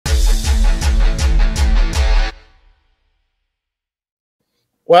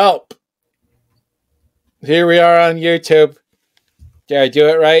Welp. Here we are on YouTube. Did I do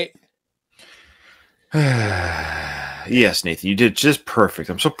it right? Yes, Nathan, you did just perfect.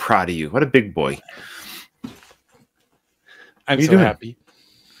 I'm so proud of you. What a big boy. I'm so happy.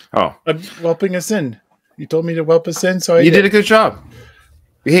 Oh. I'm whelping us in. You told me to whelp us in, so you did a good job.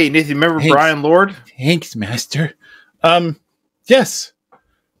 Hey, Nathan, remember Brian Lord? Thanks, Master. Yes.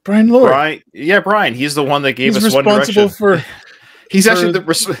 Brian Lord. Brian. He's the one that gave us One Direction. He's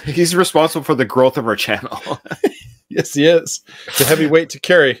responsible for the growth of our channel. Yes, he is. It's a heavy weight to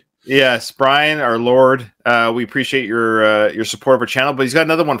carry. Yes, Brian, our Lord. We appreciate your support of our channel, but he's got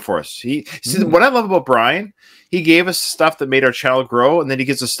another one for us. See, what I love about Brian, he gave us stuff that made our channel grow, and then he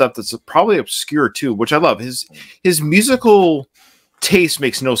gives us stuff that's probably obscure too, which I love. His musical taste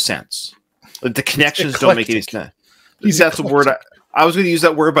makes no sense. Like, the connections don't make any sense. That's a word I was going to use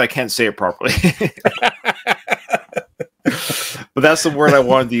that word, but I can't say it properly. But that's the word I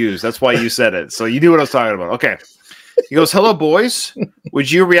wanted to use. That's why you said it. So you knew what I was talking about. Okay. He goes, hello, boys. Would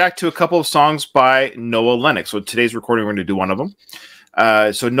you react to a couple of songs by Noah Lennox? So today's recording, we're going to do one of them.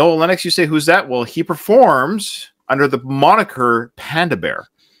 So Noah Lennox, you say, who's that? Well, he performs under the moniker Panda Bear.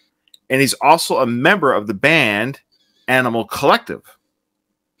 And he's also a member of the band Animal Collective.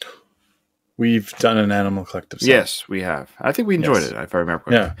 We've done an Animal Collective song. Yes, we have. I think we enjoyed it, if I remember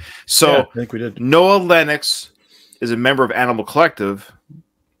correctly. Yeah. So I think we did. Noah Lennox is a member of Animal Collective.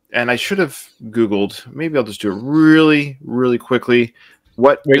 And I should have Googled. Maybe I'll just do it really, really quickly.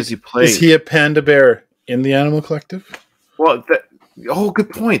 What does he play? Is he a panda bear in the Animal Collective? Well, good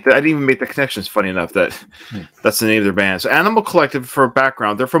point. I didn't even make the connection. It's funny enough that that's the name of their band. So Animal Collective, for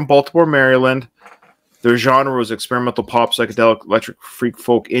background, they're from Baltimore, Maryland. Their genre was experimental pop, psychedelic, electric, freak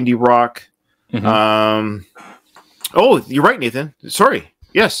folk, indie rock. Mm-hmm. Oh, you're right, Nathan. Sorry.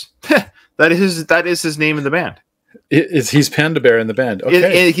 Yes. that is his name in the band. He's Panda Bear in the band.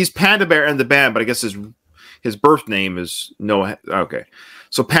 Okay. He's Panda Bear in the band, but I guess his birth name is Noah. Okay.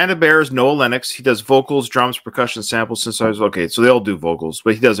 So Panda Bear is Noah Lennox. He does vocals, drums, percussion, samples, synthesizers. Okay, so they all do vocals,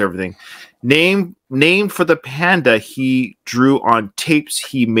 but he does everything. Named for the panda he drew on tapes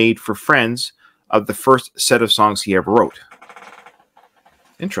he made for friends of the first set of songs he ever wrote.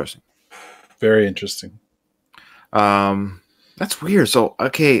 Interesting. Very interesting. That's weird. So,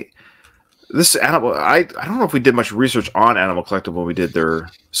 okay. This animal, I don't know if we did much research on Animal Collective when we did their.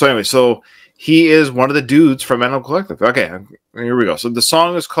 So anyway, so he is one of the dudes from Animal Collective. Okay, here we go. So the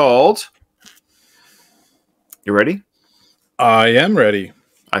song is called. You ready? I am ready.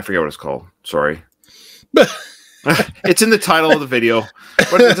 I forget what it's called. Sorry. It's in the title of the video,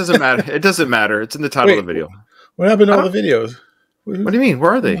 but it doesn't matter. It doesn't matter. It's in the title of the video. What happened to all the videos? What do you mean?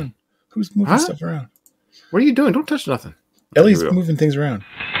 Where are they? Who's moving stuff around? What are you doing? Don't touch nothing. Ellie's moving things around.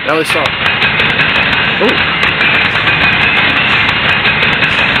 Ellie, stop. Oh.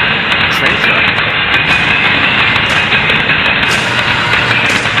 Train track.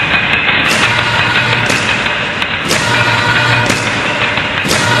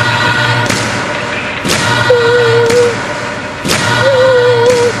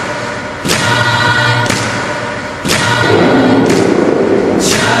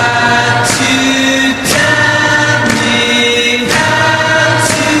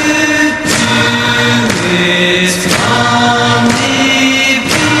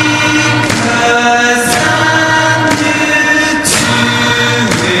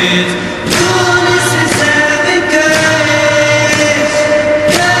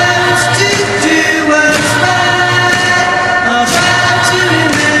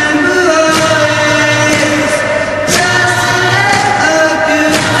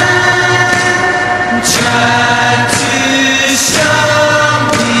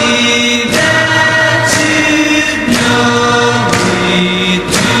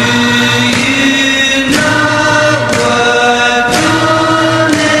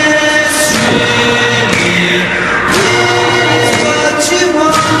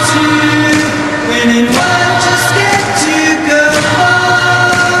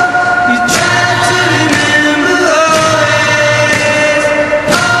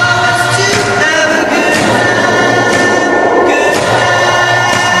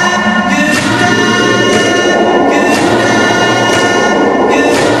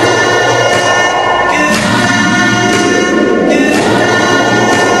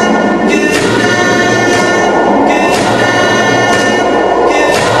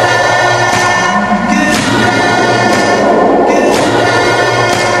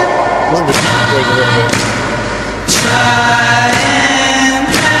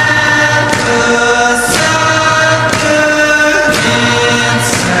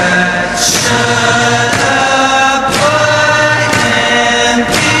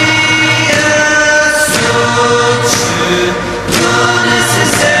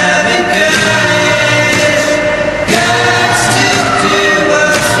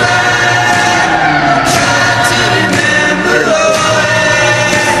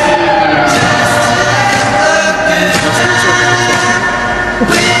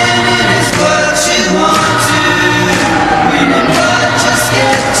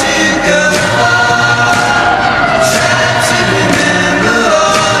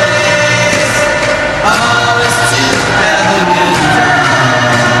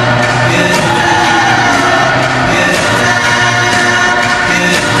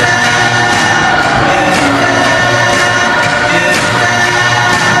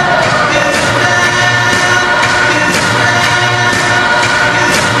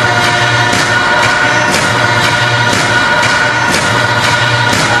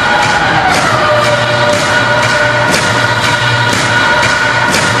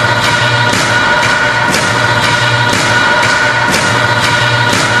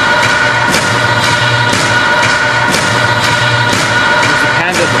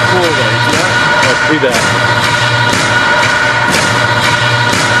 cool though. Yeah. Let's do that.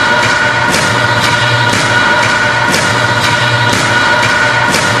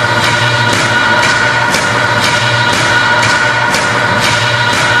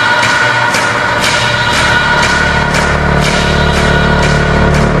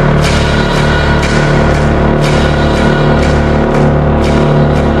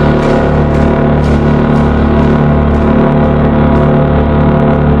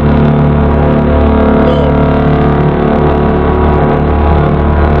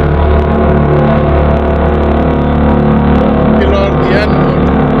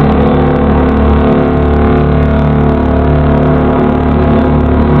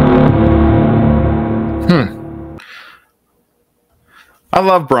 I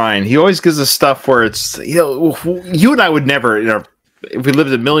love Brian. He always gives us stuff where it's, you and I would never, if we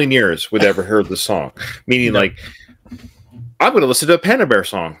lived a million years, would ever heard the song. Meaning, like, I'm going to listen to a Panda Bear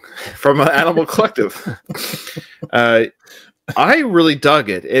song from Animal Collective. I really dug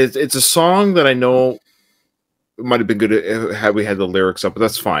it. It's a song that I know might have been good had we had the lyrics up, but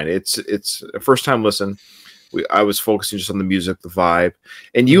that's fine. It's a first time listen. I was focusing just on the music, the vibe,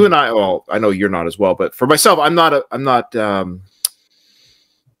 and you and I. Well, I know you're not as well, but for myself, I'm not.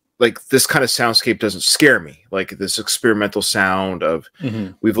 Like this kind of soundscape doesn't scare me. Like this experimental sound of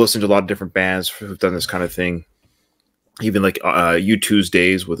we've listened to a lot of different bands who've done this kind of thing. Even like U2's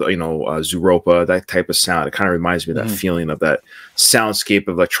days with Zooropa, that type of sound. It kind of reminds me of that feeling of that soundscape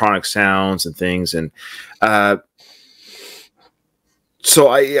of electronic sounds and things. And so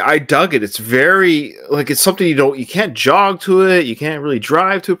I dug it. It's very like it's something you can't jog to it, you can't really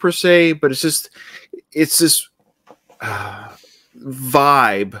drive to it per se, but it's this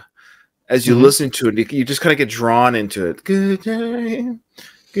vibe. As you listen to it, you just kind of get drawn into it. Good day,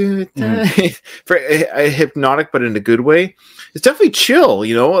 good day. Hypnotic, but in a good way. It's definitely chill,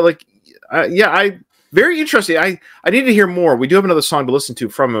 Like, very interesting. I need to hear more. We do have another song to listen to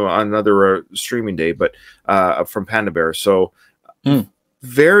from him on another streaming day, but from Panda Bear. So,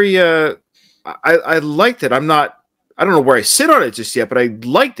 very. I liked it. I don't know where I sit on it just yet, but I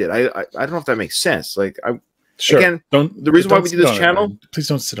liked it. I don't know if that makes sense. Like Sure. Again, the reason why we do this channel... Please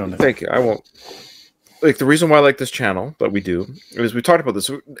don't sit on it. Thank you. I won't. Like, the reason why I like this channel that we do is we talked about this.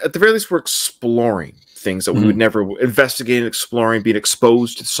 At the very least, we're exploring things that we would never investigate, exploring, being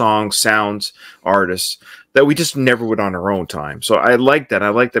exposed to songs, sounds, artists that we just never would on our own time. So I like that. I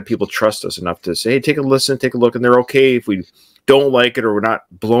like that people trust us enough to say, hey, take a listen, take a look, and they're okay if we don't like it or we're not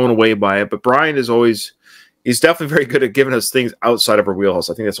blown away by it. But Brian is always... He's definitely very good at giving us things outside of our wheelhouse.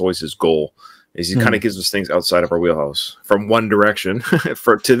 I think that's always his goal. Is he kind of gives us things outside of our wheelhouse from one direction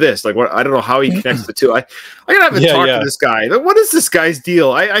to this. Like, what I don't know how he connects the two. I gotta have a talk to this guy. What is this guy's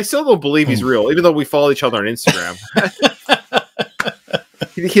deal? I still don't believe he's real, even though we follow each other on Instagram.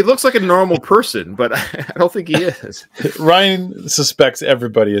 He looks like a normal person, but I don't think he is. Ryan suspects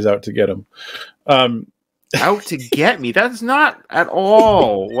everybody is out to get him. Out to get me? That's not at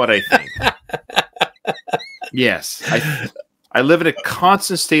all what I think. Yes, I live in a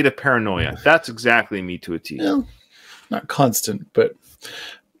constant state of paranoia. That's exactly me to a T. Well, not constant, but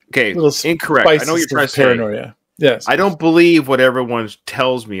okay. Incorrect. I know what you're trying to say. Paranoia. Yes. I don't believe what everyone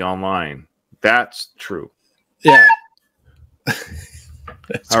tells me online. That's true. Yeah.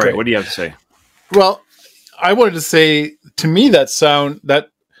 All right. What do you have to say? Well, I wanted to say, to me, that sound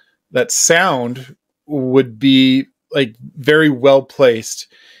sound would be like very well placed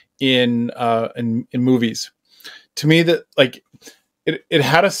in movies. To me, that like it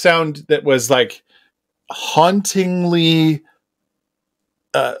had a sound that was like hauntingly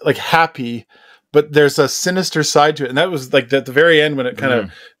like happy, but there's a sinister side to it. And that was like at the very end when it kind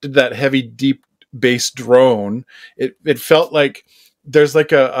of did that heavy, deep bass drone. It felt like there's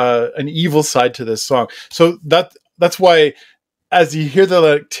like an evil side to this song. So that's why as you hear the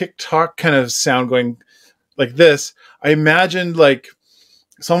like tick-tock kind of sound going like this, I imagined like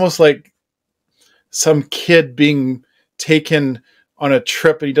it's almost like some kid being taken on a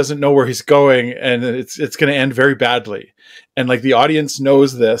trip and he doesn't know where he's going, and it's going to end very badly. And like the audience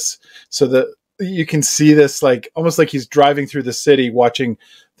knows this, so that you can see this like almost like he's driving through the city watching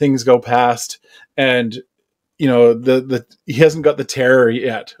things go past, and he hasn't got the terror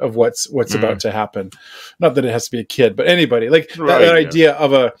yet of what's about to happen. Not that it has to be a kid, but anybody like that idea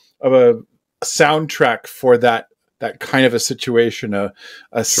of a soundtrack for that kind of a situation, a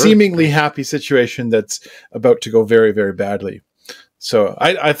seemingly happy situation that's about to go very, very badly. So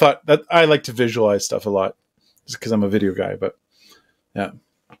I thought that I like to visualize stuff a lot just because I'm a video guy, but yeah,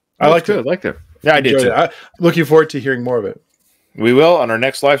 I liked it. Yeah, I did too. I'm looking forward to hearing more of it. We will on our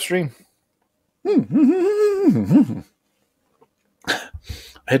next live stream.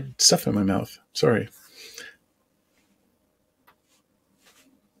 I I had stuff in my mouth. Sorry.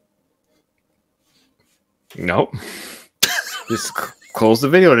 Nope. Just close the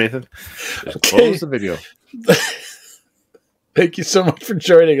video, Nathan. Just close the video. Thank you so much for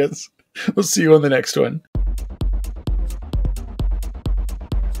joining us. We'll see you on the next one.